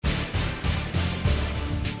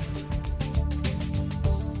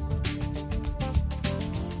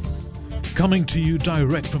Coming to you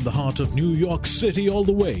direct from the heart of New York City all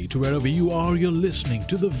the way to wherever you are, you're listening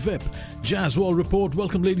to the VIP Jazzwall Report.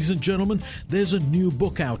 Welcome, ladies and gentlemen. There's a new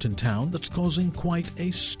book out in town that's causing quite a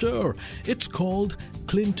stir. It's called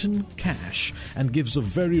Clinton Cash and gives a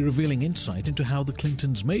very revealing insight into how the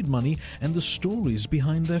Clintons made money and the stories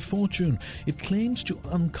behind their fortune. It claims to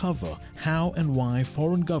uncover how and why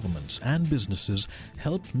foreign governments and businesses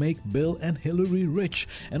helped make Bill and Hillary rich.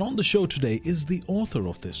 And on the show today is the author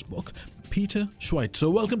of this book, Peter Schweizer.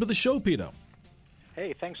 Welcome to the show, Peter.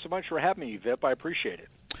 Hey, thanks so much for having me, Vip. I appreciate it.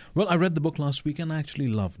 Well, I read the book last week and I actually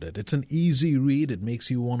loved it. It's an easy read. It makes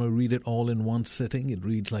you want to read it all in one sitting. It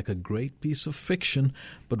reads like a great piece of fiction.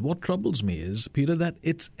 But what troubles me is, Peter, that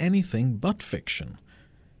it's anything but fiction.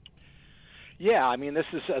 Yeah, I mean, this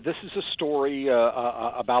is a story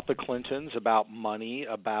about the Clintons, about money,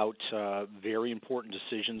 about very important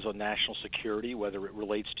decisions on national security, whether it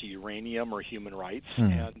relates to uranium or human rights,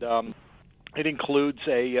 and it includes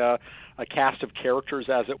a cast of characters,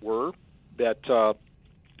 as it were, that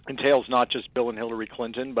entails not just Bill and Hillary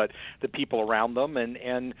Clinton, but the people around them,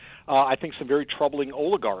 and I think some very troubling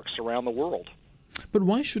oligarchs around the world. But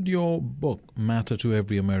why should your book matter to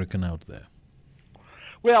every American out there?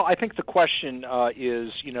 Well, I think the question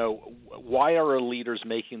is, why are our leaders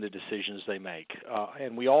making the decisions they make?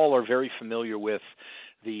 And we all are very familiar with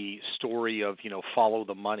the story of, follow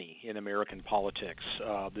the money in American politics.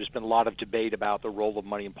 There's been a lot of debate about the role of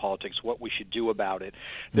money in politics, what we should do about it.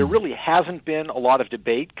 There really hasn't been a lot of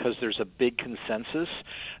debate because there's a big consensus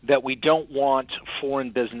that we don't want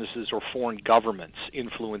foreign businesses or foreign governments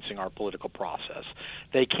influencing our political process.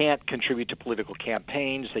 They can't contribute to political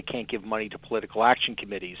campaigns. They can't give money to political action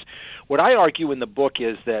committees. What I argue in the book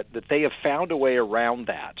is that they have found a way around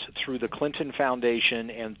that through the Clinton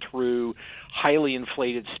Foundation and through highly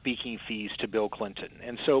inflated speaking fees to Bill Clinton.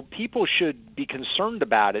 And so people should be concerned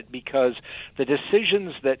about it because the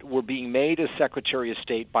decisions that were being made as Secretary of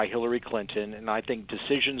State by Hillary Clinton, and I think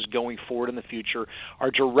decisions going forward in the future,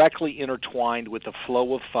 are directly intertwined with the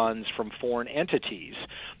flow of funds from foreign entities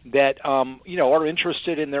that are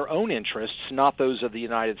interested in their own interests, not those of the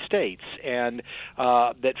United States, and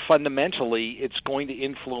that fundamentally it's going to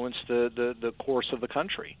influence the course of the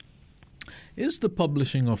country. Is the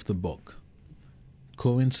publishing of the book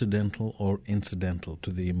coincidental or incidental to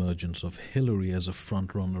the emergence of Hillary as a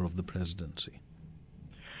front-runner of the presidency?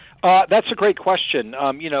 That's a great question.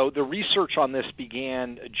 The research on this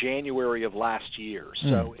began January of last year,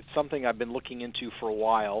 so it's something I've been looking into for a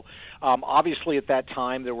while. Obviously, at that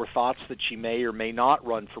time, there were thoughts that she may or may not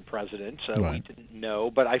run for president, so we didn't know.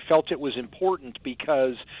 But I felt it was important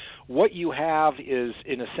because what you have is,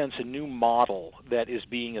 in a sense, a new model that is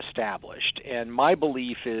being established. And my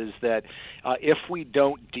belief is that if we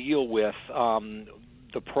don't deal with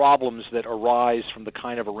the problems that arise from the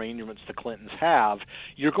kind of arrangements the Clintons have,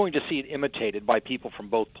 you're going to see it imitated by people from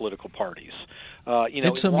both political parties.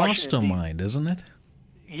 It's a mastermind, isn't it?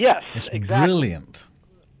 Yes, it's exactly. Brilliant.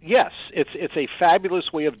 Yes, it's a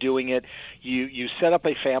fabulous way of doing it. You set up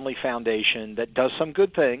a family foundation that does some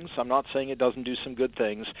good things. I'm not saying it doesn't do some good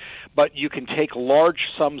things, but you can take large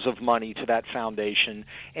sums of money to that foundation,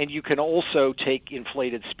 and you can also take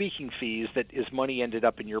inflated speaking fees that is money ended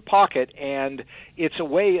up in your pocket, and it's a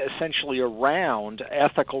way essentially around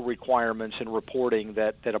ethical requirements and reporting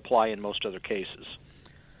that apply in most other cases.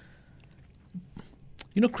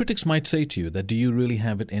 Critics might say to you that do you really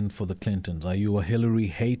have it in for the Clintons? Are you a Hillary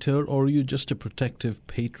hater or are you just a protective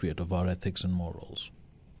patriot of our ethics and morals?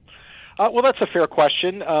 Well, that's a fair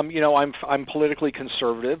question. I'm politically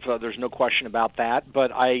conservative. There's no question about that.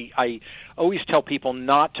 But I always tell people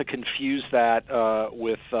not to confuse that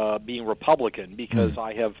with being Republican, because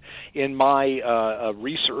I have, in my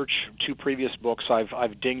research, 2 previous books,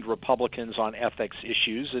 I've dinged Republicans on ethics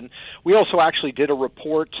issues, and we also actually did a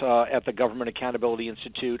report at the Government Accountability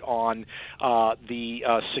Institute on the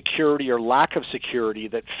security or lack of security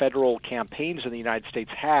that federal campaigns in the United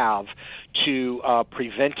States have to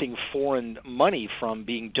preventing foreign money from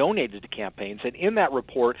being donated to campaigns. And in that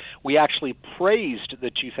report, we actually praised the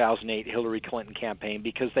 2008 Hillary Clinton campaign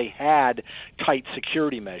because they had tight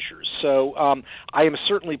security measures. So I am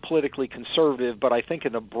certainly politically conservative, but I think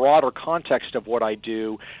in the broader context of what I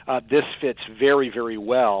do, this fits very, very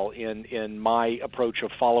well in my approach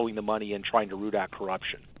of following the money and trying to root out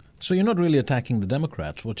corruption. So you're not really attacking the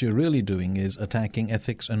Democrats. What you're really doing is attacking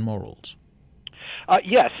ethics and morals.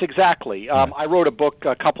 Yes, exactly. I wrote a book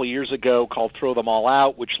a couple of years ago called Throw Them All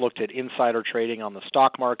Out, which looked at insider trading on the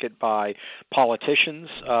stock market by politicians.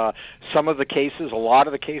 Some of the cases, a lot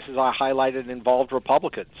of the cases I highlighted involved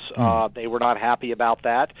Republicans. They were not happy about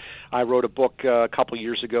that. I wrote a book a couple of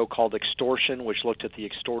years ago called Extortion, which looked at the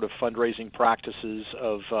extortive fundraising practices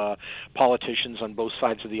of politicians on both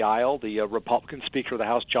sides of the aisle. The Republican Speaker of the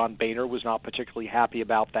House, John Boehner, was not particularly happy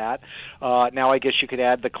about that. Now I guess you could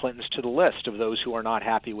add the Clintons to the list of those who are not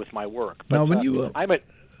happy with my work. But now, when you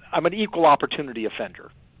I'm an equal opportunity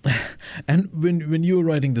offender. And when you were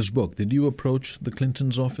writing this book, did you approach the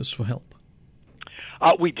Clintons' office for help?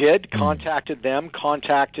 We did, contacted them,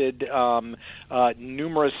 contacted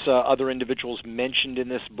numerous other individuals mentioned in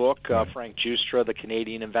this book, Frank Giustra, the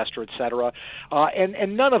Canadian investor, et cetera,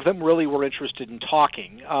 and none of them really were interested in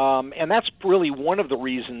talking. And that's really one of the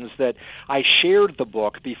reasons that I shared the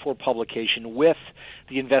book before publication with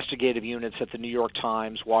the investigative units at the New York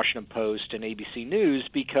Times, Washington Post, and ABC News,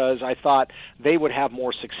 because I thought they would have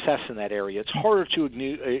more success in that area. It's harder to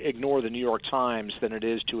ignore the New York Times than it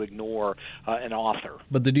is to ignore an author.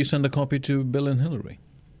 But did you send a copy to Bill and Hillary?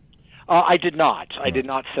 I did not. I did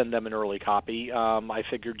not send them an early copy. I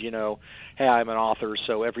figured, hey, I'm an author,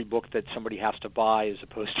 so every book that somebody has to buy as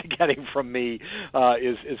opposed to getting from me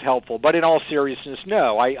is helpful. But in all seriousness,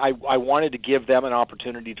 no. I wanted to give them an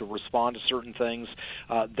opportunity to respond to certain things.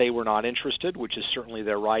 They were not interested, which is certainly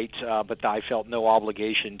their right, but I felt no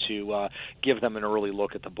obligation to give them an early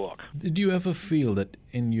look at the book. Did you ever feel that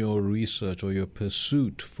in your research or your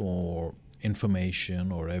pursuit for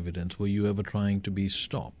information or evidence, were you ever trying to be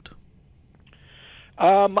stopped?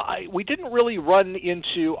 We didn't really run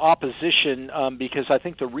into opposition because I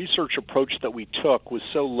think the research approach that we took was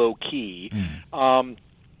so low-key. And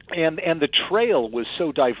the trail was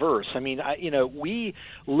so diverse. I mean, we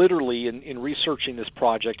literally, in researching this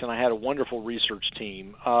project, and I had a wonderful research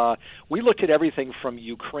team, we looked at everything from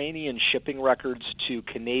Ukrainian shipping records to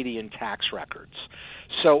Canadian tax records.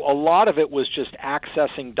 So a lot of it was just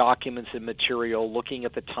accessing documents and material, looking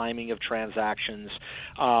at the timing of transactions.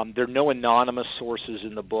 There are no anonymous sources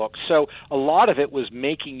in the book. So a lot of it was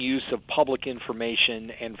making use of public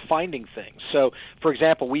information and finding things. So, for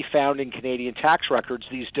example, we found in Canadian tax records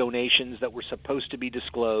these donations that were supposed to be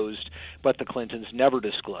disclosed, but the Clintons never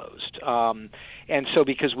disclosed. And so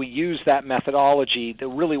because we used that methodology, there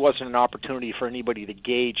really wasn't an opportunity for anybody to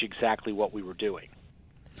gauge exactly what we were doing.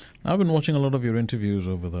 I've been watching a lot of your interviews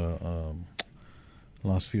over the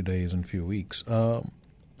last few days and few weeks.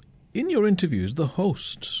 In your interviews, the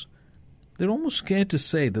hosts, they're almost scared to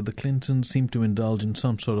say that the Clintons seem to indulge in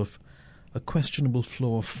some sort of a questionable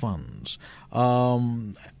flow of funds,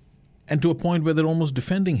 and to a point where they're almost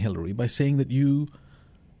defending Hillary by saying that you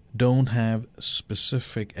don't have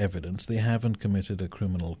specific evidence. They haven't committed a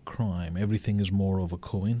criminal crime. Everything is more of a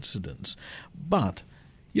coincidence. But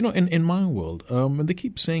in my world, and they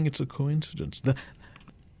keep saying it's a coincidence.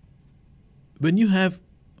 When you have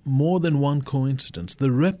more than one coincidence,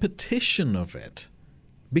 the repetition of it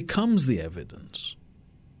becomes the evidence.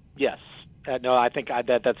 Yes. No, I think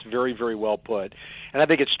that's very, very well put. And I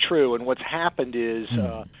think it's true. And what's happened is,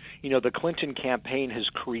 the Clinton campaign has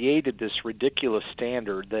created this ridiculous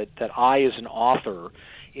standard that I, as an author,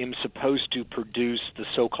 am supposed to produce the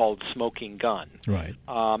so-called smoking gun. Right.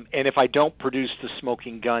 And if I don't produce the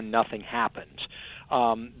smoking gun, nothing happened.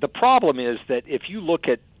 The problem is that if you look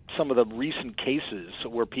at some of the recent cases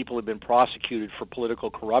where people have been prosecuted for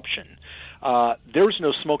political corruption, there's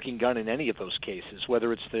no smoking gun in any of those cases,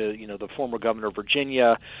 whether it's the former governor of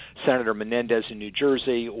Virginia, Senator Menendez in New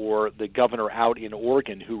Jersey, or the governor out in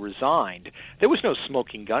Oregon who resigned. There was no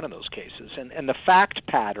smoking gun in those cases. And the fact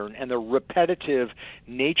pattern and the repetitive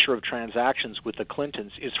nature of transactions with the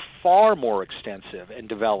Clintons is far more extensive and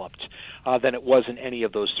developed than it was in any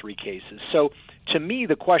of those three cases. So to me,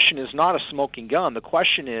 the question is not a smoking gun. The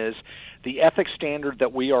question is the ethics standard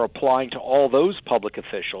that we are applying to all those public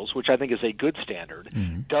officials, which I think is a good standard.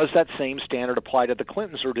 Mm-hmm. Does that same standard apply to the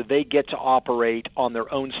Clintons, or do they get to operate on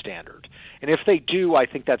their own standard? And if they do, I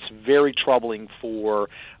think that's very troubling for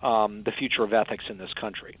the future of ethics in this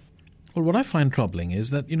country. Well, what I find troubling is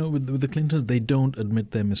that, with the Clintons, they don't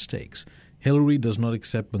admit their mistakes. Hillary does not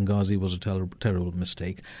accept Benghazi was a terrible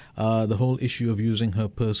mistake. The whole issue of using her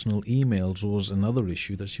personal emails was another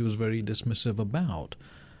issue that she was very dismissive about.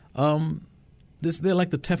 They're like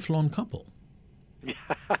the Teflon couple.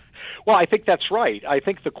 Well, I think that's right. I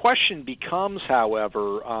think the question becomes,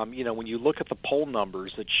 however, when you look at the poll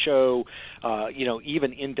numbers that show,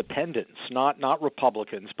 even independents, not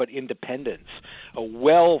Republicans, but independents,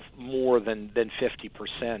 well more than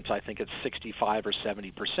 50%. I think it's 65 or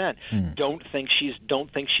 70%. Don't think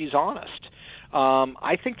she's honest.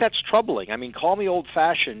 I think that's troubling. I mean, call me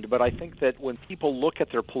old-fashioned, but I think that when people look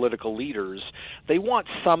at their political leaders, they want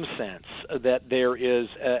some sense that there is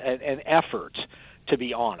an effort to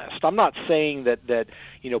be honest. I'm not saying that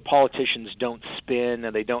politicians don't spin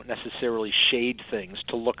and they don't necessarily shade things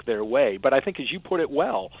to look their way, but I think, as you put it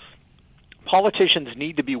well, politicians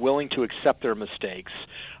need to be willing to accept their mistakes,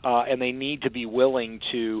 and they need to be willing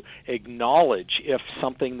to acknowledge if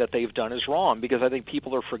something that they've done is wrong, because I think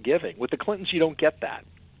people are forgiving. With the Clintons, you don't get that.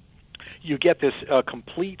 You get this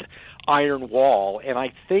complete iron wall, and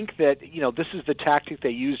I think that this is the tactic they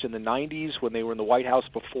used in the 90s when they were in the White House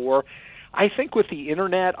before. I think with the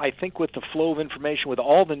Internet, I think with the flow of information, with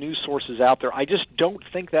all the news sources out there, I just don't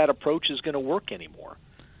think that approach is going to work anymore.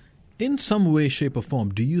 In some way, shape, or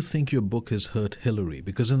form, do you think your book has hurt Hillary?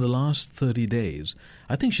 Because in the last 30 days,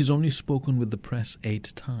 I think she's only spoken with the press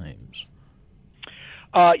 8 times.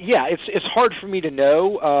 Yeah, it's hard for me to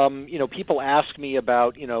know. People ask me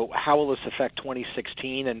about, how will this affect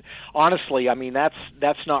 2016, and honestly, I mean,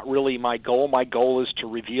 that's not really my goal. My goal is to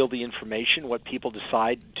reveal the information. What people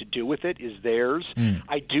decide to do with it is theirs.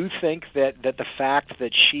 I do think that the fact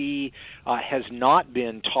that she has not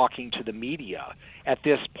been talking to the media at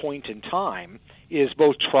this point in time is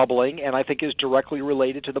both troubling and I think is directly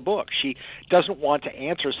related to the book. She doesn't want to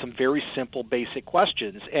answer some very simple, basic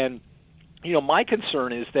questions, and my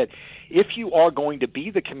concern is that if you are going to be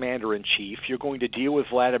the commander-in-chief, you're going to deal with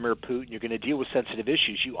Vladimir Putin, you're going to deal with sensitive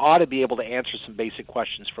issues, you ought to be able to answer some basic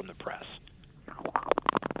questions from the press.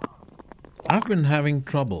 I've been having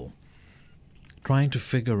trouble trying to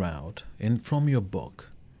figure out, from your book,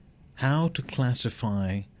 how to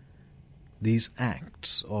classify these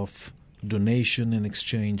acts of donation in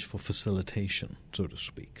exchange for facilitation, so to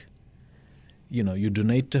speak. You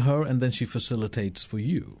donate to her and then she facilitates for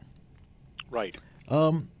you. Right.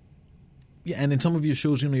 Yeah, and in some of your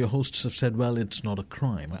shows, your hosts have said, well, it's not a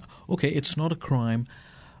crime. Okay, it's not a crime.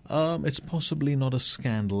 It's possibly not a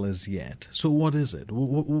scandal as yet. So what is it?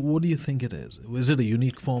 What do you think it is? Is it a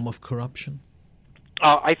unique form of corruption?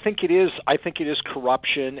 I think it is. I think it is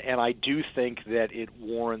corruption, and I do think that it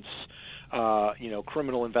warrants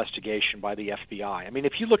criminal investigation by the FBI. I mean,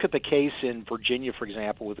 if you look at the case in Virginia, for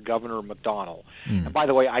example, with Governor McDonnell, and by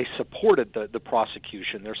the way, I supported the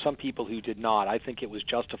prosecution. There's some people who did not. I think it was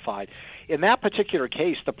justified. In that particular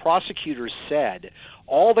case, the prosecutors said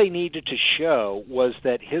all they needed to show was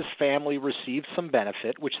that his family received some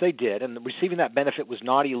benefit, which they did, and receiving that benefit was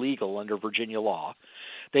not illegal under Virginia law.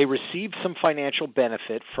 They received some financial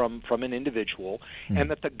benefit from an individual, and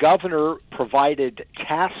that the governor provided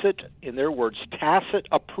in their words, tacit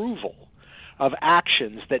approval of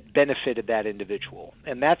actions that benefited that individual.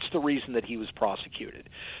 And that's the reason that he was prosecuted.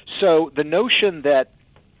 So the notion that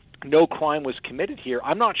no crime was committed here,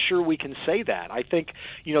 I'm not sure we can say that. I think,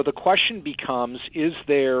 the question becomes, is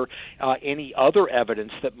there any other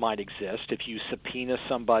evidence that might exist if you subpoena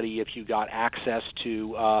somebody, if you got access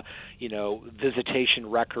to, visitation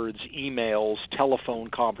records, emails, telephone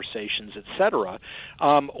conversations, etc.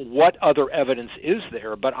 What other evidence is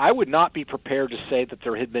there? But I would not be prepared to say that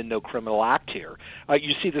there had been no criminal act here.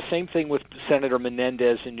 You see the same thing with Senator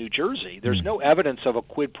Menendez in New Jersey. There's no evidence of a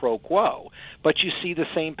quid pro quo, but you see the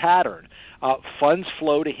same pattern. Funds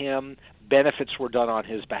flow to him, benefits were done on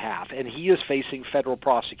his behalf, and he is facing federal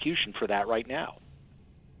prosecution for that right now.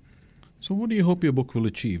 So what do you hope your book will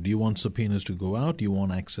achieve? Do you want subpoenas to go out? Do you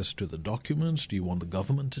want access to the documents? Do you want the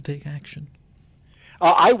government to take action?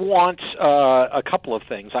 I want a couple of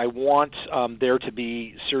things. I want there to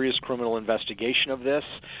be serious criminal investigation of this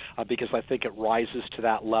because I think it rises to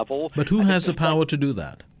that level. But who has the power to do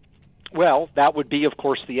that? Well, that would be, of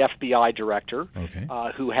course, the FBI director, okay,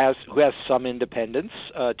 who has some independence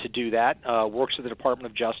to do that. Works at the Department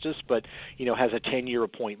of Justice, but has a 10-year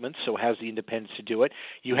appointment, so has the independence to do it.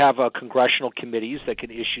 You have congressional committees that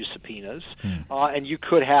can issue subpoenas, and you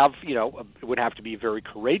could have, it would have to be a very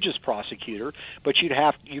courageous prosecutor, but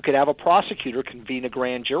you could have a prosecutor convene a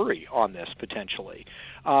grand jury on this potentially.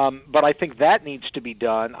 But I think that needs to be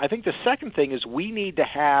done. I think the second thing is we need to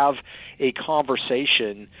have a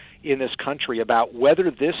conversation in this country about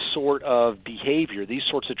whether this sort of behavior, these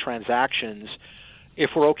sorts of transactions,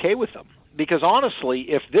 if we're okay with them. Because honestly,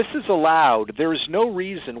 if this is allowed, there is no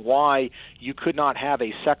reason why you could not have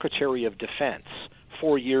a Secretary of Defense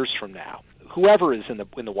 4 years from now, whoever is in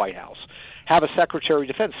the White House, have a Secretary of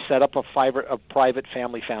Defense set up a private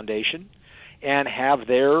family foundation and have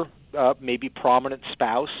their maybe prominent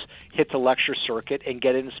spouse hit the lecture circuit and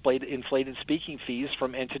get inflated speaking fees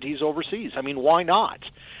from entities overseas. I mean, why not?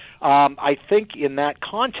 I think in that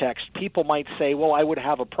context, people might say, well, I would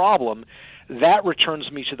have a problem. that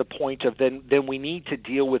returns me to the point of then we need to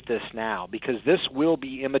deal with this now, because this will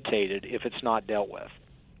be imitated if it's not dealt with.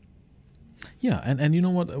 Yeah, and you know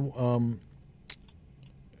what?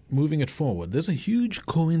 Moving it forward, there's a huge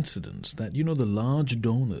coincidence that, the large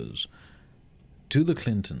donors to the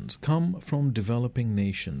Clintons come from developing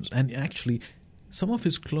nations. And actually, some of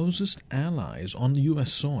his closest allies on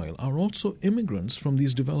U.S. soil are also immigrants from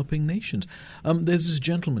these developing nations. There's this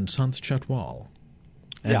gentleman, Sant Chatwal,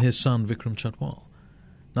 and his son, Vikram Chatwal.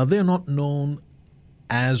 Now, they're not known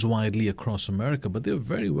as widely across America, but they're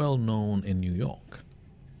very well known in New York.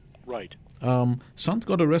 Right. Sant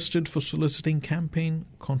got arrested for soliciting campaign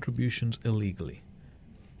contributions illegally.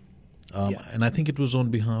 And I think it was on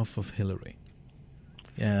behalf of Hillary.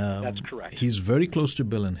 That's correct. He's very close to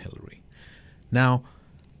Bill and Hillary. Now,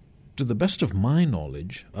 to the best of my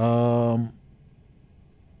knowledge, Sant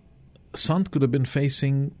could have been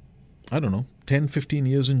facing, 10, 15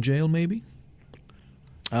 years in jail maybe.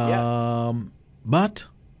 But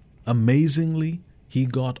amazingly, he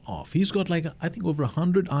got off. He's got I think over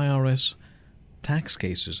 100 IRS tax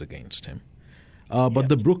cases against him. But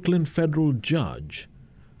the Brooklyn federal judge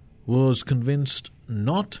was convinced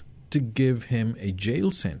not to give him a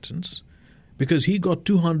jail sentence because he got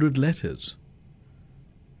 200 letters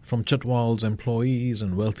from Chatwal's employees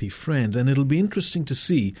and wealthy friends. And it'll be interesting to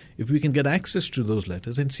see if we can get access to those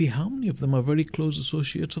letters and see how many of them are very close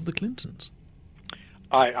associates of the Clintons.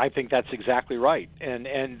 I think that's exactly right.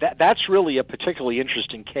 And that's really a particularly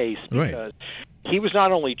interesting case because he was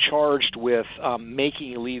not only charged with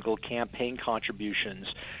making illegal campaign contributions,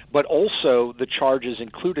 but also the charges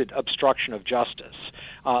included obstruction of justice.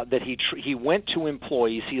 That he went to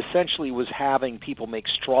employees. He essentially was having people make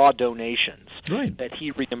straw donations that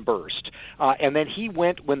he reimbursed. And then he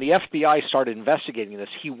went, when the FBI started investigating this,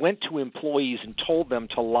 he went to employees and told them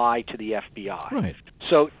to lie to the FBI. Right.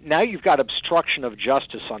 So now you've got obstruction of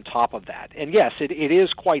justice on top of that. And yes, it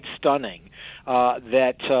is quite stunning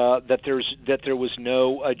that there was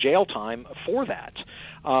no jail time for that.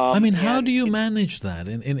 How do you manage that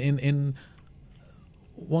in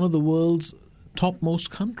one of the world's topmost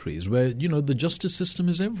countries where, the justice system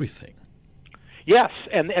is everything? Yes,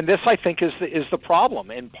 and this, I think, is the problem.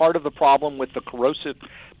 And part of the problem with the corrosive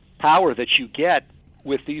power that you get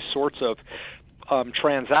with these sorts of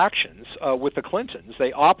transactions with the Clintons.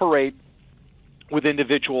 They operate with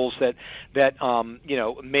individuals that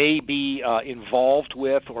may be involved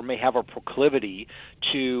with or may have a proclivity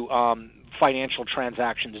to financial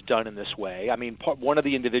transactions done in this way. I mean, one of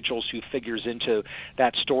the individuals who figures into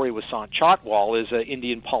that story with Sant Chatwal is an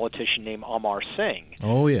Indian politician named Amar Singh.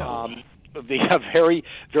 Oh, yeah. A very,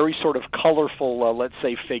 very sort of colorful, let's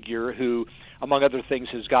say, figure who, among other things,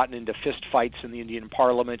 has gotten into fistfights in the Indian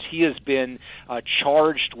Parliament. He has been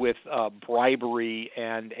charged with bribery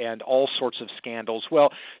and all sorts of scandals.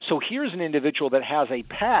 Well, so here's an individual that has a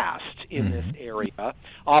past in this area,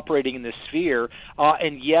 operating in this sphere,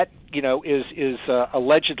 and yet, is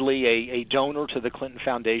allegedly a donor to the Clinton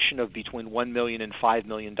Foundation of between $1 million and $5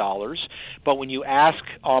 million. But when you ask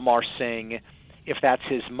Amar Singh if that's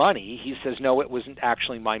his money, he says, no, it wasn't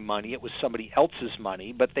actually my money. It was somebody else's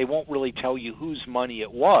money, but they won't really tell you whose money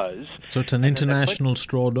it was. So it's an international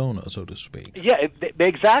straw donor, so to speak. Yeah,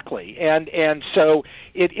 exactly. And so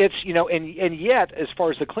it's, and yet, as far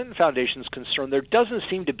as the Clinton Foundation is concerned, there doesn't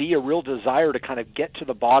seem to be a real desire to kind of get to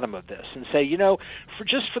the bottom of this and say,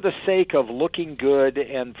 for the sake of looking good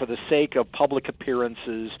and for the sake of public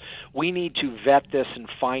appearances, we need to vet this and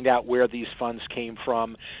find out where these funds came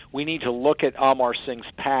from. We need to look at Amar Singh's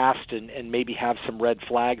past and maybe have some red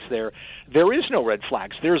flags there. There is no red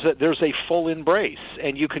flags. There's a full embrace,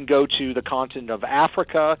 and you can go to the continent of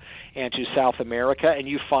Africa and to South America, and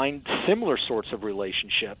you find similar sorts of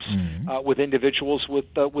relationships with individuals with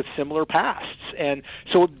similar pasts. And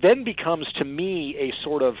so it then becomes, to me, a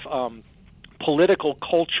sort of political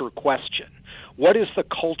culture question. What is the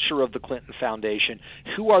culture of the Clinton Foundation?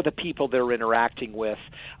 Who are the people they're interacting with?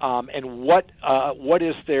 And what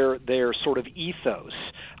is their sort of ethos?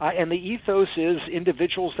 And the ethos is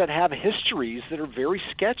individuals that have histories that are very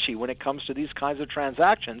sketchy when it comes to these kinds of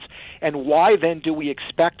transactions. And why then do we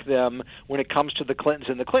expect them, when it comes to the Clintons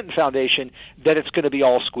and the Clinton Foundation, that it's going to be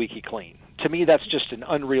all squeaky clean? To me, that's just an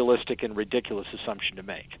unrealistic and ridiculous assumption to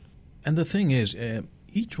make. And the thing is,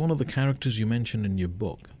 each one of the characters you mentioned in your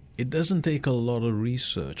book, it doesn't take a lot of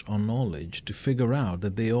research or knowledge to figure out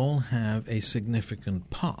that they all have a significant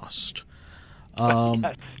past.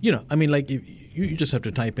 Yes. You just have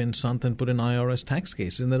to type in Sant and put in IRS tax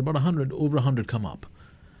cases, and then about over 100 come up.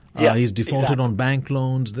 He's defaulted on bank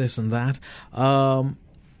loans, this and that.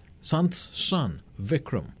 Sant's son,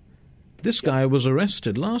 Vikram, this guy was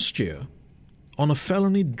arrested last year on a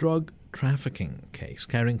felony drug trafficking case,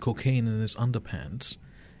 carrying cocaine in his underpants,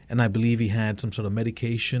 and I believe he had some sort of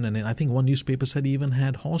medication, and I think one newspaper said he even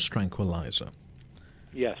had horse tranquilizer.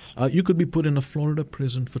 Yes. You could be put in a Florida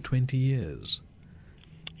prison for 20 years.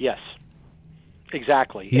 Yes,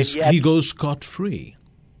 exactly. He goes scot-free.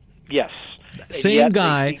 Yes. Same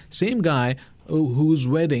guy whose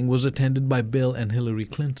wedding was attended by Bill and Hillary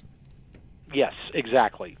Clinton. Yes,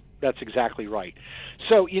 exactly. That's exactly right.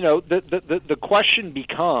 So, the question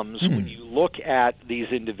becomes when you look at these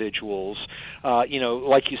individuals,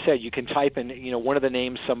 like you said, you can type in, one of the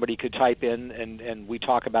names somebody could type in, and we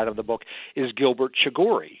talk about in the book, is Gilbert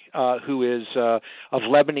Chagoury, who is of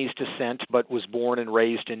Lebanese descent but was born and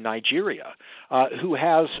raised in Nigeria, who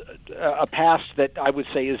has a past that I would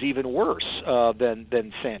say is even worse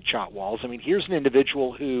than Sant Chatwal's. I mean, here's an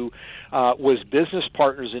individual who was business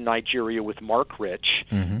partners in Nigeria with Mark Rich.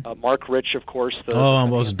 Mark Rich, of course. I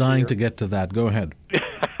was dying to get to that. Go ahead.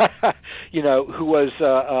 Who was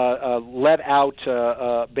let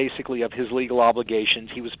out basically of his legal obligations.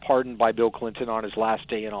 He was pardoned by Bill Clinton on his last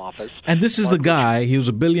day in office. And this is the guy, he was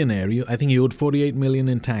a billionaire. I think he owed $48 million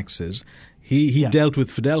in taxes. He dealt with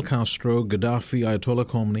Fidel Castro, Gaddafi, Ayatollah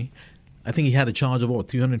Khomeini. I think he had a charge of,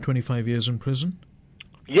 325 years in prison?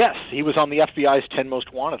 Yes, he was on the FBI's 10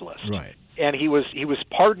 most wanted list. Right. And he was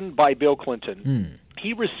pardoned by Bill Clinton.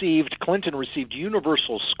 Clinton received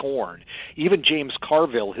universal scorn. Even James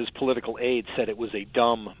Carville, his political aide, said it was a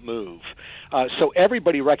dumb move. So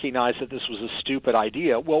everybody recognized that this was a stupid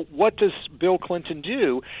idea. Well, what does Bill Clinton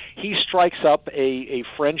do? He strikes up a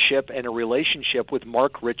friendship and a relationship with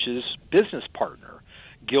Mark Rich's business partner,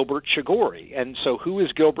 Gilbert Chagoury. And so who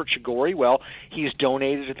is Gilbert Chagoury? Well, he's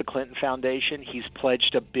donated to the Clinton Foundation. He's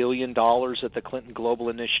pledged $1 billion at the Clinton Global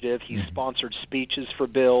Initiative. He's sponsored speeches for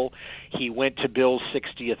Bill. He went to Bill's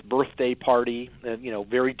 60th birthday party,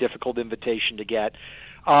 very difficult invitation to get.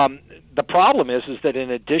 The problem is that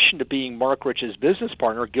in addition to being Mark Rich's business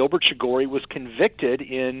partner, Gilbert Chagoury was convicted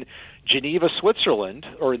in Geneva, Switzerland,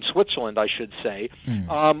 or in Switzerland, I should say,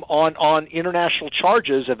 on international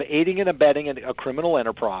charges of aiding and abetting a criminal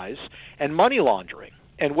enterprise and money laundering.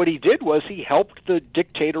 And what he did was he helped the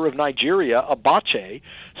dictator of Nigeria, Abacha,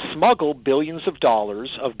 smuggle billions of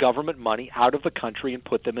dollars of government money out of the country and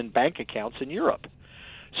put them in bank accounts in Europe.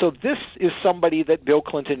 So this is somebody that Bill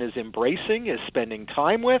Clinton is embracing, is spending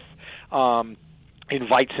time with,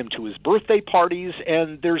 invites him to his birthday parties,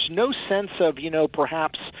 and there's no sense of,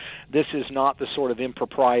 perhaps this is not the sort of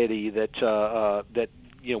impropriety that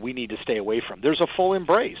we need to stay away from. There's a full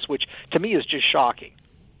embrace, which to me is just shocking.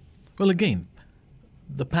 Well, again,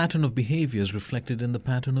 the pattern of behavior is reflected in the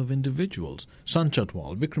pattern of individuals. Sant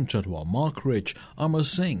Chatwal, Vikram Chatwal, Mark Rich, Amar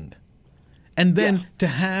Singh. And then to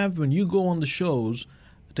have, when you go on the shows,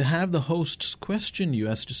 to have the hosts question you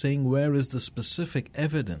as to saying where is the specific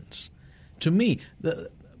evidence. To me, the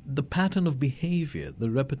pattern of behavior, the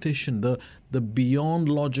repetition, the beyond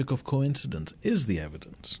logic of coincidence is the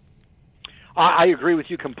evidence. I agree with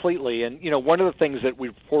you completely. And, one of the things that we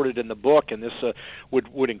reported in the book, and this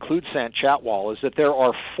would include Sant Chatwal, is that there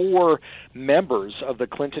are 4 members of the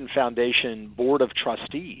Clinton Foundation Board of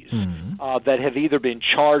Trustees that have either been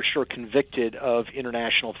charged or convicted of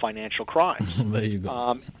international financial crimes. There you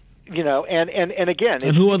go. And again...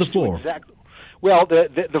 And who are the 4? Well,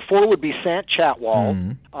 the 4 would be Sant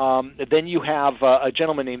Chatwal. Then you have a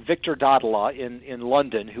gentleman named Victor Dadala in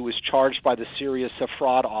London who was charged by the Serious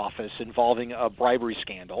Fraud Office involving a bribery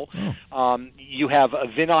scandal. You have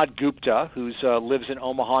Vinod Gupta, who lives in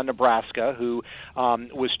Omaha, Nebraska, who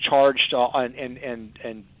was charged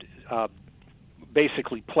and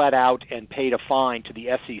basically pled out and paid a fine to the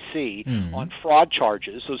SEC on fraud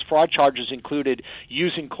charges. Those fraud charges included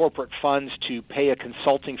using corporate funds to pay a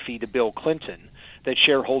consulting fee to Bill Clinton that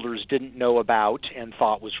shareholders didn't know about and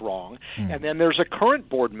thought was wrong. And then there's a current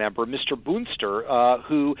board member, Mr. Boonster,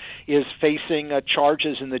 who is facing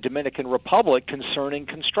charges in the Dominican Republic concerning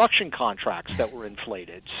construction contracts that were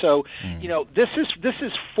inflated. So, this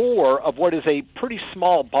is 4 of what is a pretty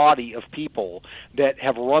small body of people that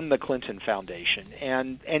have run the Clinton Foundation.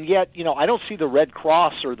 And yet, I don't see the Red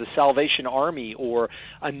Cross or the Salvation Army or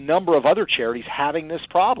a number of other charities having this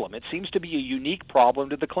problem. It seems to be a unique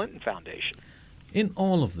problem to the Clinton Foundation. In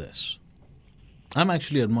all of this, I'm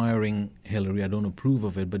actually admiring Hillary. I don't approve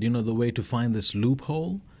of it, but the way to find this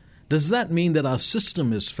loophole, does that mean that our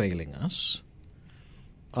system is failing us?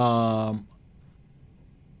 Or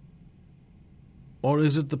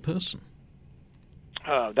is it the person?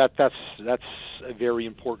 That's a very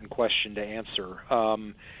important question to answer.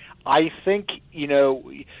 I think,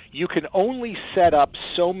 you can only set up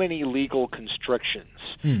so many legal constrictions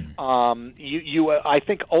You I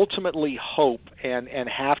think, ultimately hope and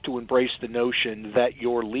have to embrace the notion that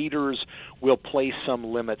your leaders will place some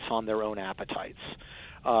limits on their own appetites.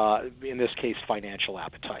 In this case, financial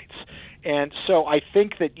appetites. And so I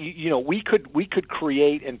think that we could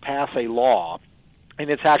create and pass a law, and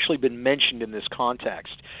it's actually been mentioned in this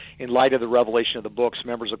context. In light of the revelation of the books,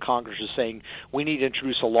 members of Congress are saying we need to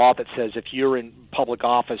introduce a law that says if you're in public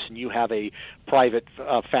office and you have a private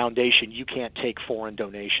foundation, you can't take foreign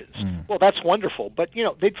donations. Well, that's wonderful, but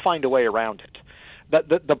they'd find a way around it.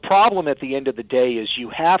 The problem at the end of the day is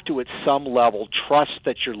you have to, at some level, trust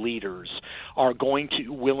that your leaders are going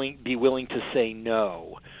to be willing to say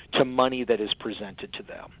no to money that is presented to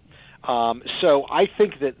them. So I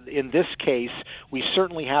think that in this case, we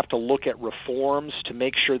certainly have to look at reforms to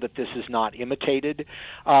make sure that this is not imitated.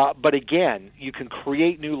 But again, you can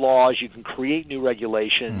create new laws, you can create new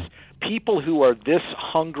regulations. People who are this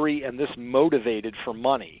hungry and this motivated for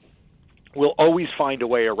money will always find a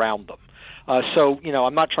way around them. So,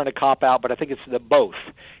 I'm not trying to cop out, but I think it's both.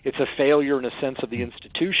 It's a failure in a sense of the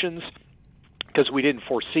institutions, because we didn't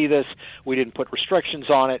foresee this, we didn't put restrictions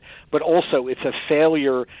on it, but also it's a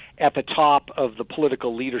failure at the top of the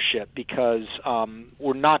political leadership, because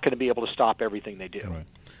we're not going to be able to stop everything they do. Right.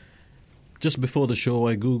 Just before the show,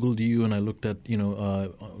 I Googled you and I looked at,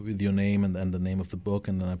 with your name and the name of the book,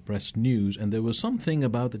 and then I pressed news, and there was something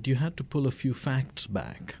about that you had to pull a few facts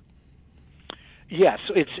back. Yes,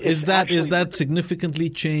 Is that significantly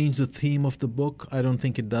changed the theme of the book? I don't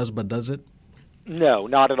think it does, but does it? No,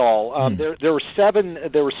 not at all. There were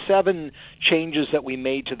seven changes that we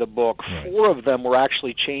made to the book. Right. 4 of them were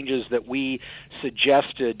actually changes that we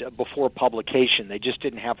suggested before publication. They just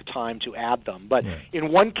didn't have time to add them. But right.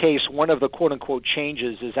 In one case, one of the quote-unquote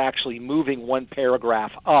changes is actually moving one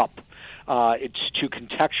paragraph up. It's to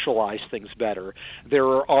contextualize things better. There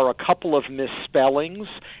are a couple of misspellings,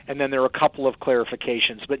 and then there are a couple of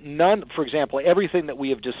clarifications. But none, for example, everything that we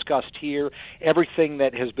have discussed here, everything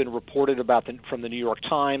that has been reported about from the New York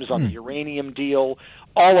Times on the uranium deal,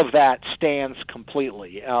 all of that stands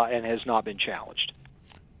completely and has not been challenged.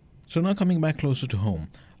 So now coming back closer to home,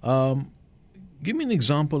 give me an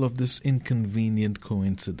example of this inconvenient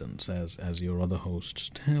coincidence, as your other hosts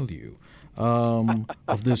tell you.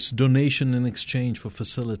 Of this donation in exchange for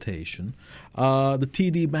facilitation, the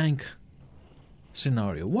TD Bank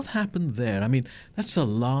scenario. What happened there? I mean, that's a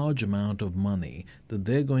large amount of money that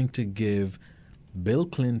they're going to give Bill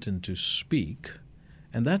Clinton to speak,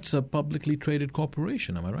 and that's a publicly traded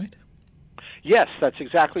corporation, am I right? Yes, that's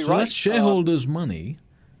exactly right. So that's shareholders' money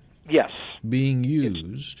yes, being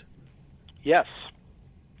used. Yes.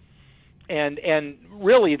 And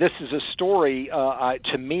really, this is a story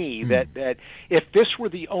to me that if this were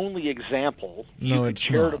the only example, you could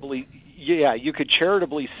charitably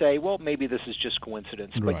say, well, maybe this is just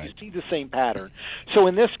coincidence. But right. You see the same pattern. So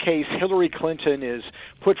in this case, Hillary Clinton is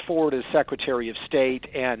put forward as Secretary of State,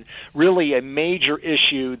 and really a major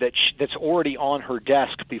issue that's already on her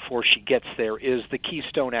desk before she gets there is the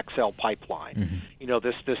Keystone XL pipeline.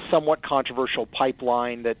 This somewhat controversial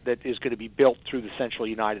pipeline that is going to be built through the central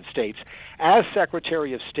United States. As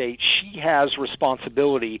Secretary of State, she has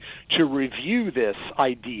responsibility to review this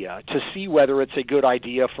idea to see whether it's a good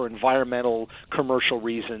idea for environmental, commercial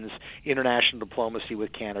reasons, international diplomacy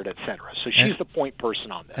with Canada, et cetera. So she's the point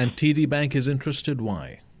person on this. And TD Bank is interested.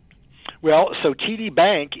 Why? Well, so TD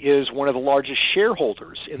Bank is one of the largest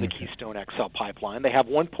shareholders in the Keystone XL pipeline. They have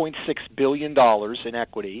 $1.6 billion in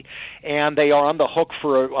equity, and they are on the hook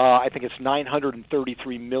for, I think it's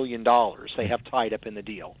 $933 million they have tied up in the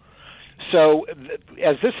deal. So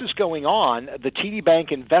as this is going on, the TD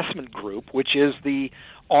Bank Investment Group, which is the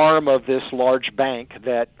arm of this large bank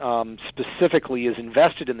that specifically is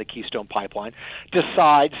invested in the Keystone Pipeline,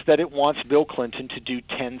 decides that it wants Bill Clinton to do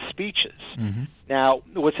 10 speeches. Now,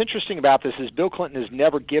 what's interesting about this is Bill Clinton has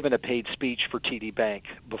never given a paid speech for TD Bank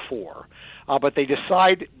before, but they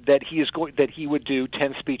decide that he would do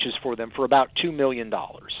 10 speeches for them for about $2 million.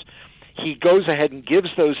 He goes ahead and gives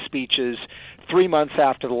those speeches. 3 months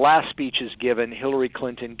after the last speech is given, Hillary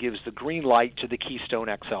Clinton gives the green light to the Keystone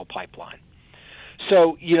XL pipeline.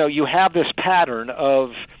 So, you have this pattern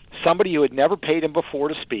of somebody who had never paid him before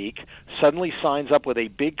to speak suddenly signs up with a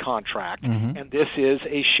big contract, and this is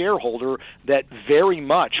a shareholder that very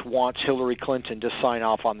much wants Hillary Clinton to sign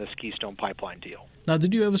off on this Keystone Pipeline deal. Now,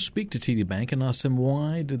 did you ever speak to TD Bank and ask them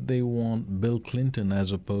why did they want Bill Clinton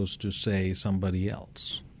as opposed to, say, somebody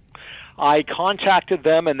else? I contacted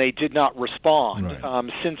them, and they did not respond.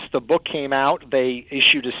 Right. Since the book came out, they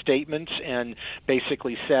issued a statement and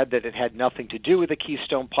basically said that it had nothing to do with the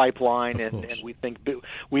Keystone Pipeline, and we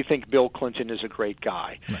think Bill Clinton is a great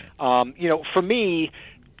guy. Right. For me,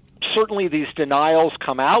 Certainly, these denials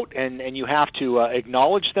come out, and you have to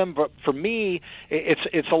acknowledge them. But for me,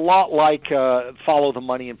 it's a lot like follow the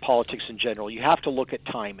money in politics in general. You have to look at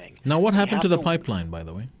timing. Now, what happened to the pipeline, by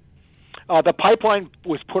the way? The pipeline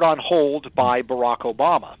was put on hold by Barack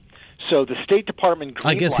Obama. So the State Department greenlighted.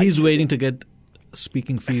 I guess he's waiting to get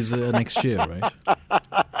speaking fees next year, right?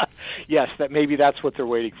 Yes, maybe that's what they're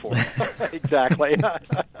waiting for. Exactly.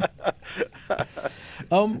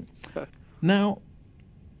 Now,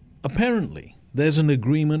 apparently, there's an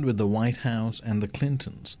agreement with the White House and the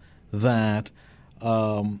Clintons that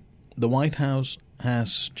the White House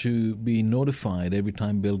has to be notified every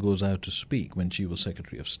time Bill goes out to speak when she was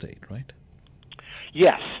Secretary of State, right?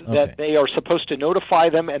 Yes, okay. That they are supposed to notify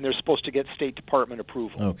them, and they're supposed to get State Department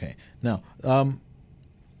approval. Okay. Now,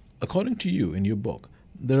 according to you in your book,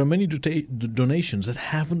 there are many donations that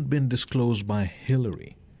haven't been disclosed by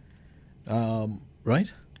Hillary,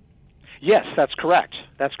 right? Yes, that's correct.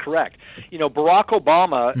 That's correct. You know, Barack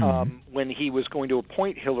Obama, when he was going to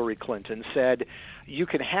appoint Hillary Clinton, said, you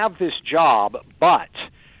can have this job, but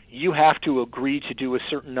you have to agree to do a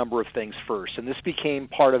certain number of things first. And this became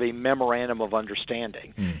part of a memorandum of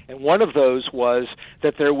understanding. And one of those was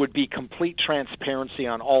that there would be complete transparency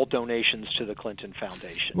on all donations to the Clinton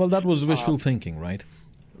Foundation. Well, that was wishful thinking, right?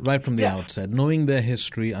 Right from the outset. Knowing their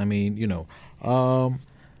history, I mean, you know.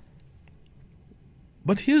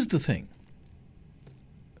 But here's the thing.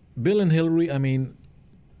 Bill and Hillary, I mean,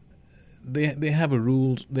 they have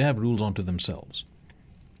rules onto themselves.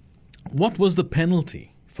 What was the penalty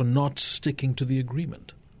for not sticking to the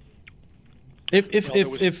agreement? If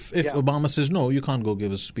Obama says no, you can't go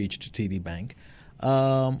give a speech to TD Bank,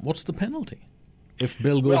 what's the penalty if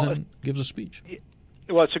Bill goes and gives a speech?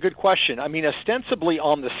 Well, it's a good question. I mean, ostensibly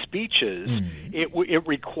on the speeches, it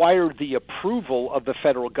required the approval of the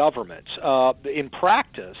federal government. In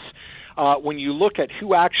practice, when you look at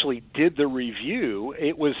who actually did the review,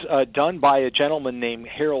 it was done by a gentleman named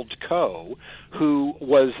Harold Coe, who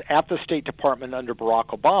was at the State Department under Barack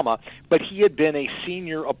Obama, but he had been a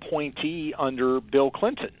senior appointee under Bill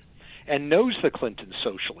Clinton and knows the Clintons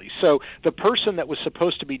socially. So the person that was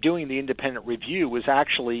supposed to be doing the independent review was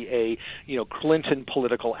actually a Clinton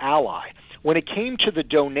political ally. When it came to the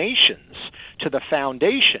donations to the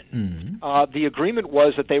foundation, the agreement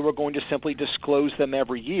was that they were going to simply disclose them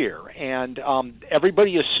every year, and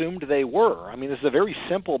everybody assumed they were. I mean, this is a very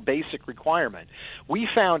simple, basic requirement. We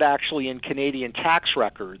found actually in Canadian tax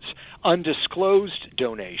records undisclosed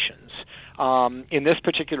donations. In this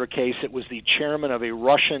particular case, it was the chairman of a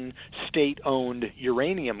Russian state-owned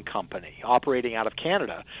uranium company operating out of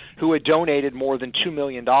Canada who had donated more than $2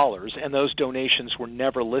 million, and those donations were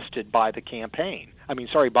never listed by the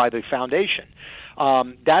by the foundation.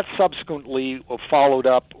 That subsequently followed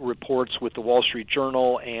up reports with the Wall Street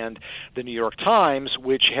Journal and the New York Times,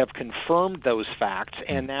 which have confirmed those facts,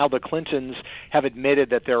 and now the Clintons have admitted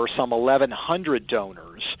that there are some 1,100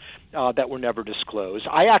 donors that were never disclosed.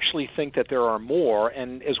 I actually think that there are more,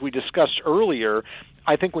 and as we discussed earlier,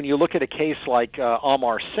 I think when you look at a case like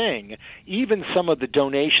Amar Singh, even some of the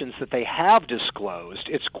donations that they have disclosed,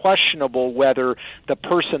 it's questionable whether the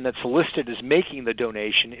person that's listed as making the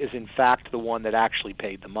donation is in fact the one that actually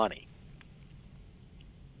paid the money.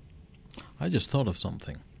 I just thought of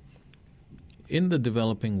something. In the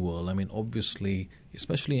developing world, I mean, obviously,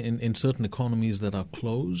 especially in certain economies that are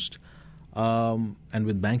closed, and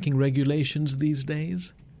with banking regulations these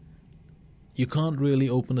days, you can't really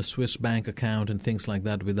open a Swiss bank account and things like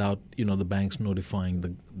that without the banks notifying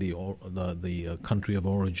the country of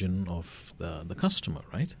origin of the customer,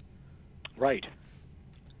 right? Right.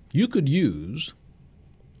 You could use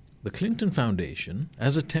the Clinton Foundation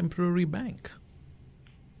as a temporary bank.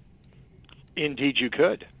 Indeed, you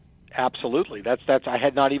could. Absolutely. That's. I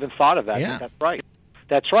had not even thought of that. Yeah. That's right.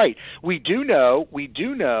 That's right. We do know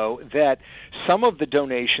that some of the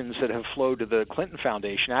donations that have flowed to the Clinton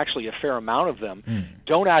Foundation, actually a fair amount of them,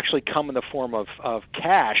 don't actually come in the form of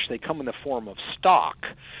cash. They come in the form of stock.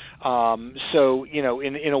 So,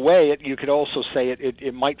 in a way, you could also say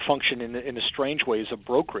it might function in a strange way as a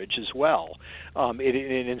brokerage as well.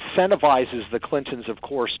 It incentivizes the Clintons, of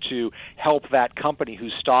course, to help that company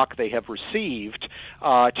whose stock they have received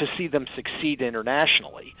to see them succeed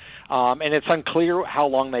internationally. And it's unclear how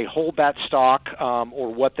long they hold that stock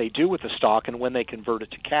or what they do with the stock and when they convert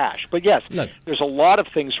it to cash. But yes, there's a lot of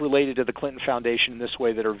things related to the Clinton Foundation in this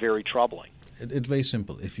way that are very troubling. It's very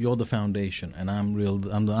simple. If you're the foundation and I'm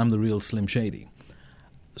the real Slim Shady,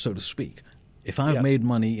 so to speak, if I've made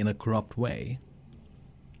money in a corrupt way,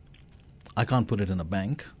 I can't put it in a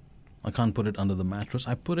bank. I can't put it under the mattress.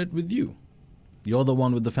 I put it with you. You're the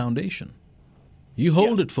one with the foundation. You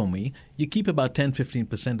hold it for me. You keep about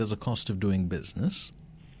 10-15% as a cost of doing business.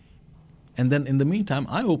 And then in the meantime,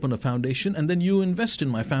 I open a foundation, and then you invest in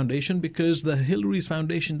my foundation because the Hillary's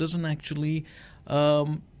Foundation doesn't actually they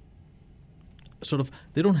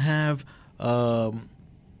don't have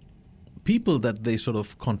people that they sort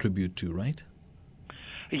of contribute to, right?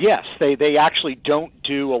 Yes, they actually don't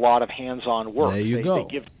do a lot of hands-on work. There you go.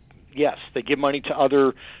 They give money to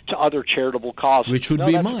other charitable causes. Which would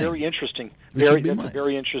be mine. Very interesting.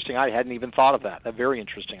 Very interesting. I hadn't even thought of that. A very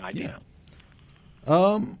interesting idea.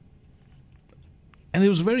 Yeah. And it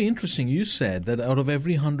was very interesting. You said that out of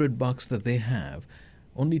every $100 that they have,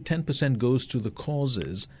 only 10% goes to the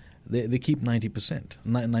causes. They keep 90%,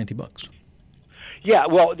 $90. Yeah,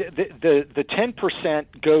 well, the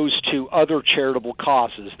 10% goes to other charitable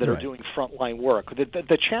causes that are doing frontline work.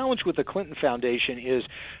 The challenge with the Clinton Foundation is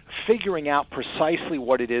figuring out precisely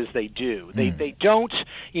what it is they do. They don't,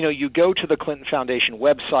 you go to the Clinton Foundation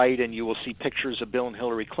website and you will see pictures of Bill and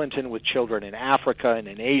Hillary Clinton with children in Africa and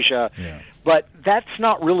in Asia. Yeah. But that's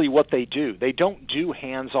not really what they do. They don't do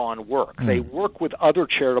hands-on work. They work with other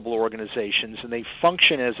charitable organizations, and they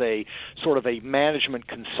function as a sort of a management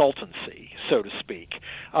consultancy, so to speak.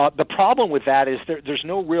 The problem with that is there's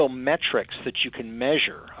no real metrics that you can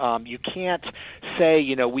measure. You can't say,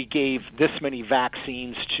 we gave this many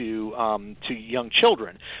vaccines to young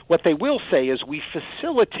children. What they will say is we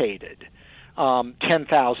facilitated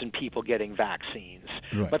 10,000 people getting vaccines.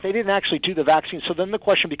 Right. But they didn't actually do the vaccine. So then the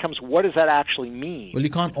question becomes, what does that actually mean? Well, you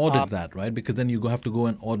can't audit that, right? Because then you have to go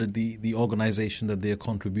and audit the organization that they're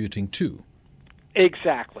contributing to.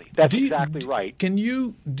 Exactly. That's exactly right. Did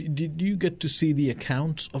you get to see the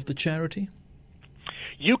accounts of the charity?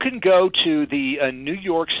 You can go to the New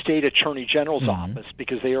York State Attorney General's office,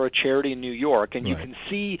 because they are a charity in New York, and you can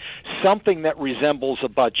see something that resembles a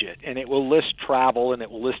budget, and it will list travel and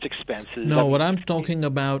it will list expenses. No, what I'm talking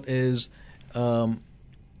about is,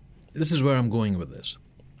 this is where I'm going with this.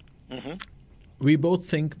 Mm-hmm. We both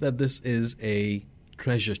think that this is a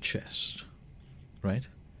treasure chest, right?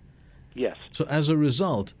 Yes. So as a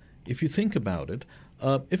result, if you think about it,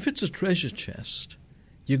 if it's a treasure chest,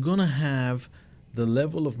 you're going to have the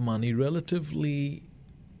level of money relatively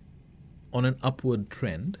on an upward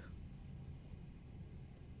trend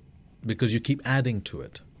because you keep adding to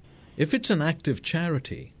it. If it's an active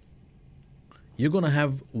charity, you're going to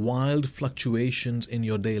have wild fluctuations in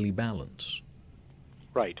your daily balance.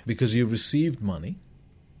 Right. Because you've received money,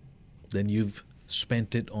 then you've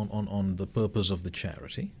spent it on the purpose of the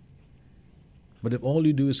charity. But if all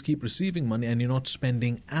you do is keep receiving money and you're not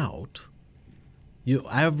spending out, your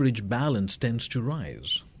average balance tends to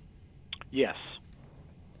rise. Yes.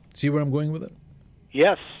 See where I'm going with it?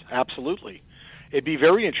 Yes, absolutely. It'd be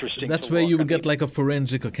very interesting. That's where you would get like a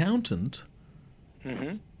forensic accountant.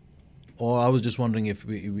 Mm-hmm. Or I was just wondering if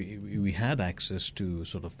we had access to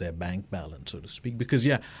sort of their bank balance, so to speak. Because,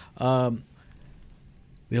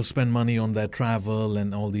 they'll spend money on their travel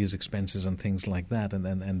and all these expenses and things like that,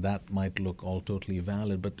 and that might look all totally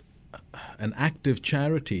valid. But an active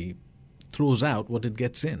charity throws out what it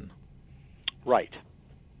gets in. Right.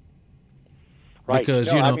 Because,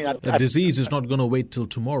 a disease is not going to wait till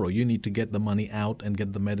tomorrow. You need to get the money out and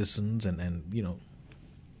get the medicines and.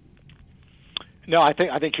 No, I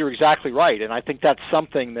think you're exactly right, and I think that's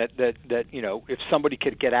something that if somebody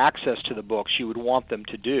could get access to the books, you would want them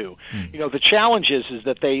to do. The challenge is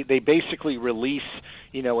that they basically release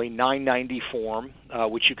a 990 form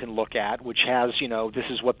which you can look at, which has this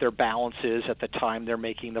is what their balance is at the time they're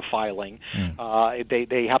making the filing.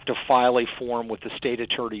 They have to file a form with the State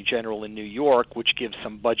Attorney General in New York, which gives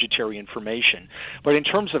some budgetary information. But in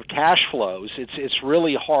terms of cash flows, it's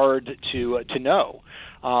really hard to know.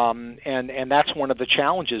 And that's one of the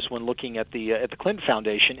challenges when looking at the Clinton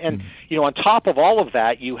Foundation. And on top of all of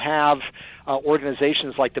that, you have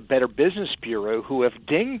organizations like the Better Business Bureau who have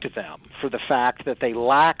dinged them for the fact that they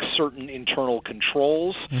lack certain internal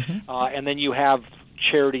controls. And then you have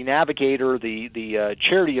Charity Navigator, the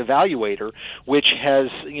charity evaluator, which has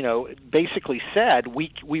basically said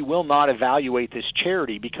we will not evaluate this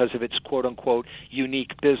charity because of its quote unquote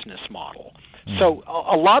unique business model. So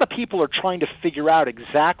a lot of people are trying to figure out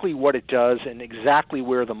exactly what it does and exactly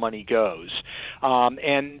where the money goes.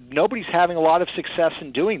 And nobody's having a lot of success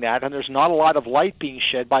in doing that, and there's not a lot of light being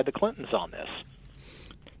shed by the Clintons on this.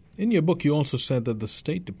 In your book, you also said that the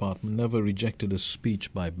State Department never rejected a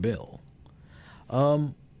speech by Bill.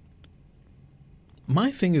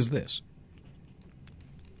 My thing is this.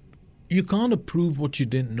 You can't approve what you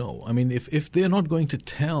didn't know. I mean, if they're not going to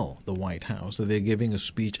tell the White House that they're giving a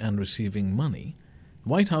speech and receiving money, the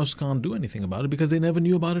White House can't do anything about it because they never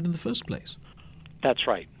knew about it in the first place. That's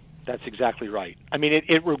right. That's exactly right. I mean,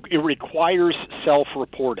 it requires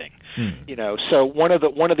self-reporting. So one of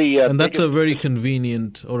the and that's a very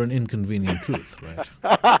convenient or an inconvenient truth,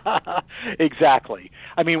 right? Exactly.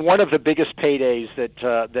 I mean, one of the biggest paydays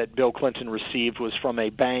that Bill Clinton received was from a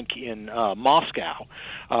bank in Moscow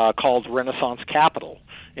called Renaissance Capital.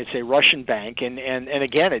 It's a Russian bank, and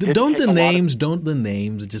again, it don't the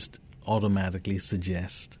names just automatically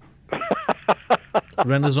suggest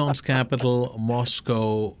Renaissance Capital,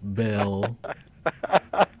 Moscow, Bill?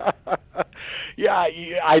 Yeah,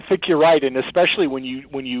 I think you're right, and especially when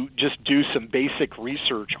you just do some basic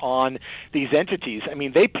research on these entities. I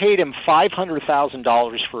mean, they paid him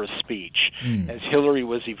 $500,000 for a speech as Hillary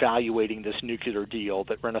was evaluating this nuclear deal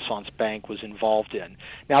that Renaissance Bank was involved in.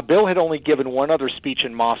 Now, Bill had only given one other speech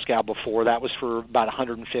in Moscow before. That was for about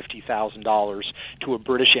 $150,000 to a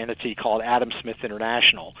British entity called Adam Smith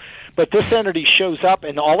International. But this entity shows up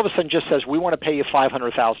and all of a sudden just says, we want to pay you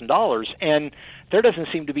 $500,000, and there doesn't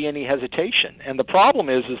seem to be any hesitation. And the problem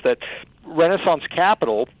is that Renaissance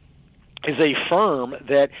Capital is a firm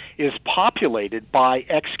that is populated by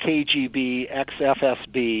ex-KGB,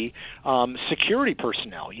 ex-FSB security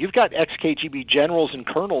personnel. You've got ex-KGB generals and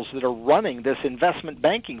colonels that are running this investment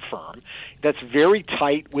banking firm that's very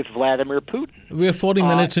tight with Vladimir Putin. We're 40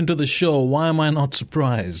 minutes into the show. Why am I not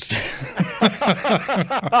surprised?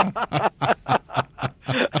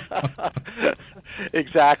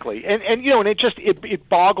 Exactly, and it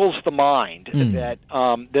boggles the mind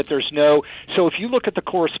that there's no. So if you look at the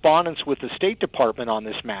correspondence with the State Department on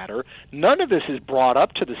this matter, none of this is brought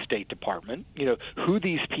up to the State Department. Who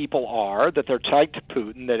these people are, that they're tied to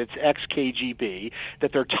Putin, that it's ex-KGB,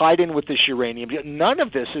 that they're tied in with this uranium. None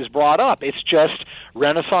of this is brought up. It's just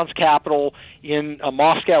Renaissance Capital in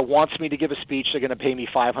Moscow wants me to give a speech. They're going to pay me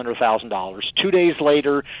 $500,000. 2 days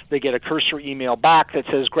later, they get a cursory email back that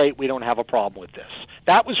says, "Great, we don't have a problem with this."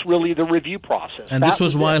 That was really the review process. And this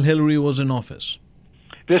was while Hillary was in office.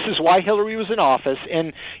 This is why Hillary was in office.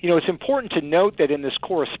 And, it's important to note that in this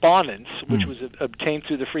correspondence, which was obtained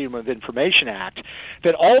through the Freedom of Information Act,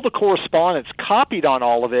 that all the correspondence copied on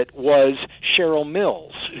all of it was Cheryl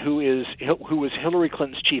Mills, who was Hillary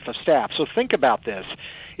Clinton's chief of staff. So think about this.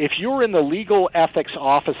 If you're in the legal ethics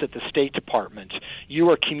office at the State Department, you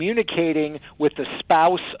are communicating with the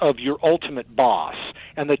spouse of your ultimate boss,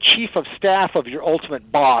 and the chief of staff of your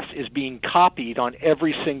ultimate boss is being copied on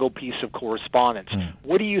every single piece of correspondence.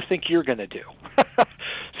 What do you think you're going to do?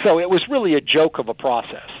 So it was really a joke of a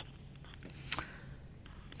process.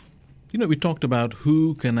 We talked about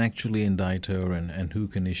who can actually indict her and who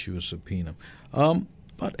can issue a subpoena.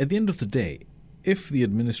 But at the end of the day, if the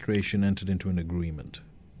administration entered into an agreement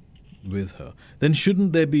with her, then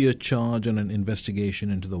shouldn't there be a charge and an investigation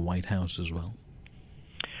into the White House as well?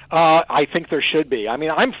 I think there should be. I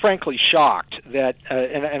mean, I'm frankly shocked that,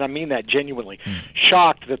 and I mean that genuinely,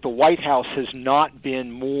 shocked that the White House has not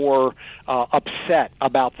been more upset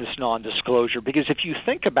about this non-disclosure. Because if you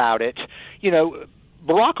think about it,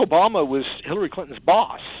 Barack Obama was Hillary Clinton's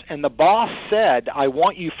boss, and the boss said, "I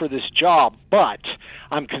want you for this job, but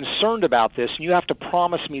I'm concerned about this, and you have to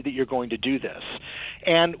promise me that you're going to do this."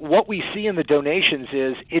 And what we see in the donations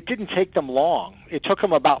is it didn't take them long. It took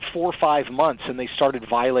them about 4 or 5 months, and they started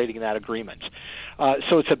violating that agreement.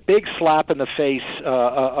 So it's a big slap in the face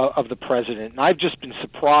of the president. And I've just been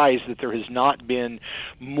surprised that there has not been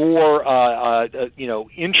more,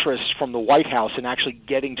 interest from the White House in actually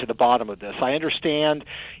getting to the bottom of this. I understand,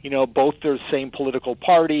 both they're the same political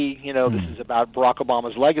party. This is about Barack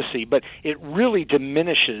Obama's legacy, but it really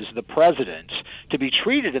diminishes the president to be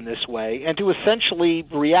treated in this way and to essentially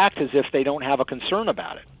react as if they don't have a concern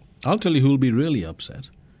about it. I'll tell you who will be really upset.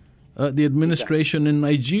 The administration in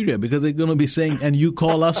Nigeria, because they're going to be saying, "And you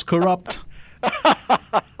call us corrupt?"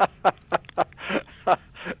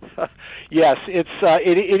 Yes, it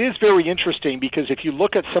is very interesting because if you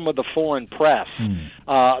look at some of the foreign press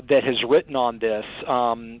that has written on this,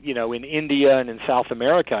 in India and in South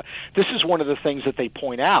America, this is one of the things that they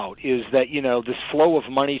point out is that this flow of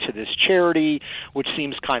money to this charity, which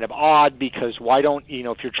seems kind of odd because why don't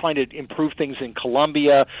if you're trying to improve things in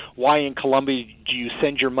Colombia, why in Colombia do you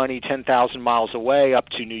send your money 10,000 miles away up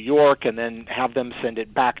to New York and then have them send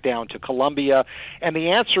it back down to Colombia? And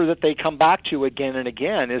the answer that they come back to again and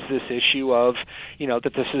again is this issue of,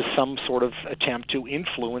 that this is some sort of attempt to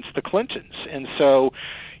influence the Clintons. And so,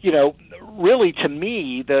 really, to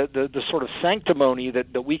me, the sort of sanctimony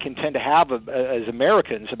that we can tend to have as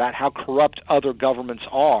Americans about how corrupt other governments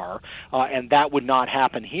are, and that would not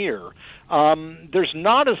happen here. There's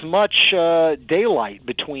not as much daylight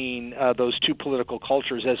between those two political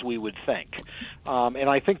cultures as we would think. And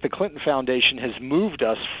I think the Clinton Foundation has moved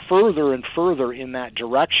us further and further in that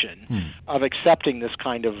direction of accepting this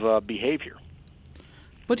kind of behavior.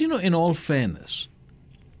 But, in all fairness,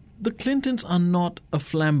 the Clintons are not a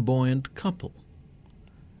flamboyant couple.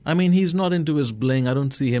 I mean, he's not into his bling. I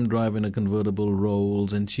don't see him driving a convertible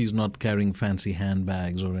Rolls, and she's not carrying fancy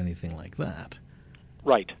handbags or anything like that.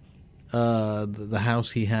 Right. The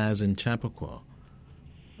house he has in Chappaqua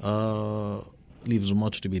leaves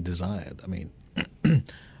much to be desired. I mean,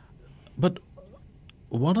 but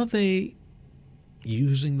what are they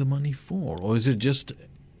using the money for? Or is it just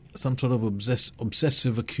some sort of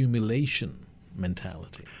obsessive accumulation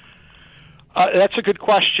mentality? That's a good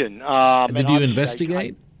question. Did you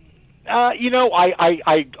investigate?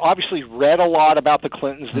 I obviously read a lot about the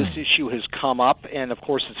Clintons. This issue has come up, and of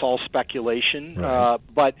course it's all speculation. Right.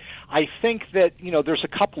 But I think that, there's a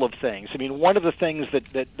couple of things. I mean, one of the things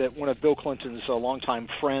that one of Bill Clinton's longtime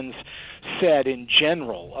friends said in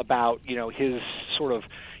general about, his sort of,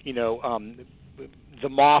 the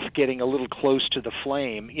moth getting a little close to the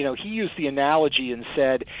flame, he used the analogy and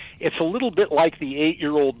said, it's a little bit like the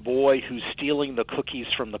 8-year-old boy who's stealing the cookies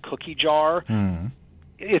from the cookie jar.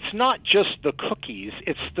 It's not just the cookies,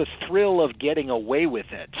 it's the thrill of getting away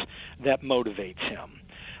with it that motivates him.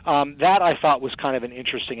 That I thought was kind of an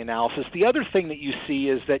interesting analysis. The other thing that you see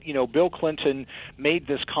is that, Bill Clinton made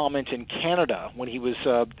this comment in Canada when he was,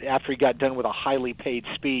 after he got done with a highly paid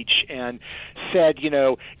speech, and said,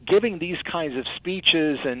 giving these kinds of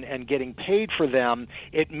speeches and getting paid for them,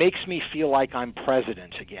 it makes me feel like I'm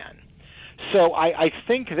president again. So I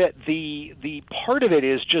think that the part of it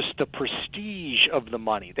is just the prestige of the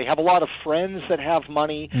money. They have a lot of friends that have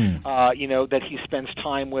money, that he spends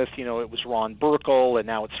time with. It was Ron Burkle, and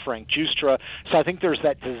now it's Frank Giustra. So I think there's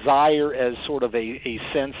that desire as sort of a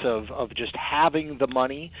sense of just having the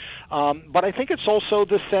money. But I think it's also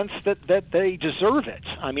the sense that they deserve it.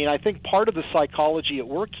 I mean, I think part of the psychology at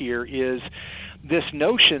work here is this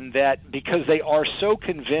notion that because they are so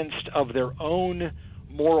convinced of their own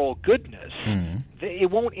moral goodness, they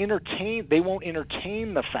won't entertain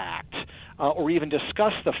the fact or even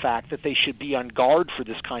discuss the fact that they should be on guard for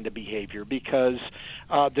this kind of behavior because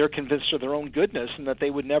they're convinced of their own goodness and that they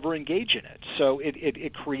would never engage in it. So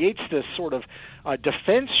it creates this sort of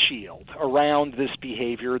defense shield around this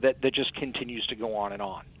behavior that just continues to go on and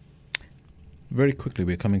on. Very quickly,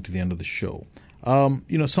 we're coming to the end of the show.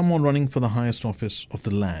 Someone running for the highest office of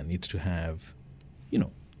the land needs to have,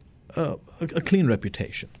 a clean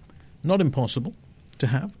reputation. Not impossible to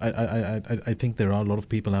have. I think there are a lot of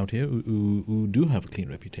people out here who do have a clean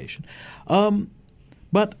reputation.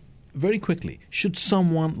 But very quickly, should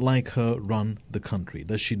someone like her run the country?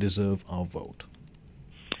 Does she deserve our vote?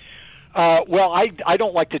 Well, I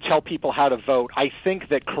don't like to tell people how to vote. I think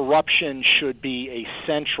that corruption should be a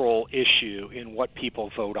central issue in what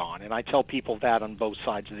people vote on, and I tell people that on both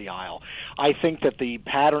sides of the aisle. I think that the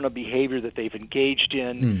pattern of behavior that they've engaged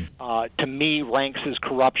in, to me, ranks as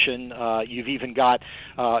corruption. You've even got,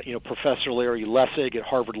 Professor Larry Lessig at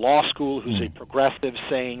Harvard Law School, who's a progressive,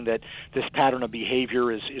 saying that this pattern of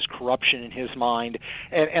behavior is corruption in his mind.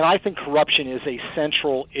 And I think corruption is a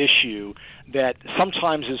central issue that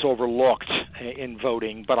sometimes is overlooked in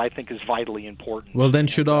voting, but I think is vitally important. Well, then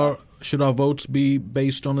should our votes be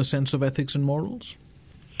based on a sense of ethics and morals?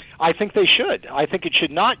 I think they should. I think it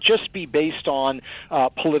should not just be based on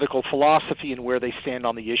political philosophy and where they stand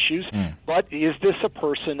on the issues, but is this a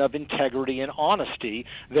person of integrity and honesty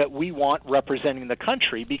that we want representing the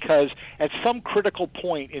country? Because at some critical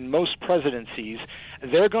point in most presidencies,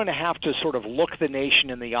 they're going to have to sort of look the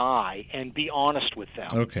nation in the eye and be honest with them.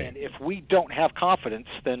 Okay. And if we don't have confidence,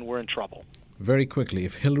 then we're in trouble. Very quickly,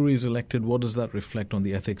 if Hillary is elected, what does that reflect on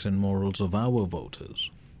the ethics and morals of our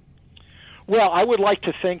voters? Well, I would like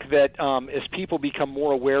to think that as people become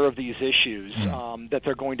more aware of these issues, that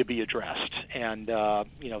they're going to be addressed. And,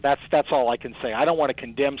 that's all I can say. I don't want to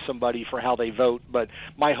condemn somebody for how they vote, but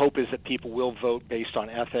my hope is that people will vote based on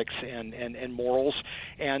ethics and morals,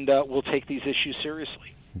 and will take these issues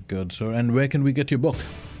seriously. Good, sir. And where can we get your book?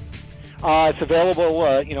 It's available,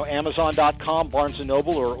 Amazon.com, Barnes &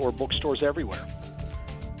 Noble, or bookstores everywhere.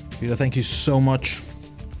 Peter, thank you so much.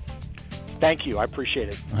 Thank you. I appreciate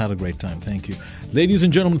it. I had a great time. Thank you. Ladies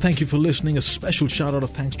and gentlemen, thank you for listening. A special shout out of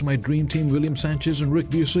thanks to my dream team, William Sanchez and Rick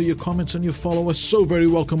Buser. Your comments and your followers so very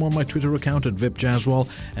welcome on my Twitter account at Vip Jaswal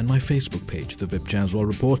and my Facebook page, The Vip Jaswal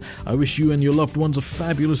Report. I wish you and your loved ones a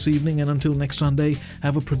fabulous evening, and until next Sunday,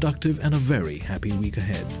 have a productive and a very happy week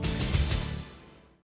ahead.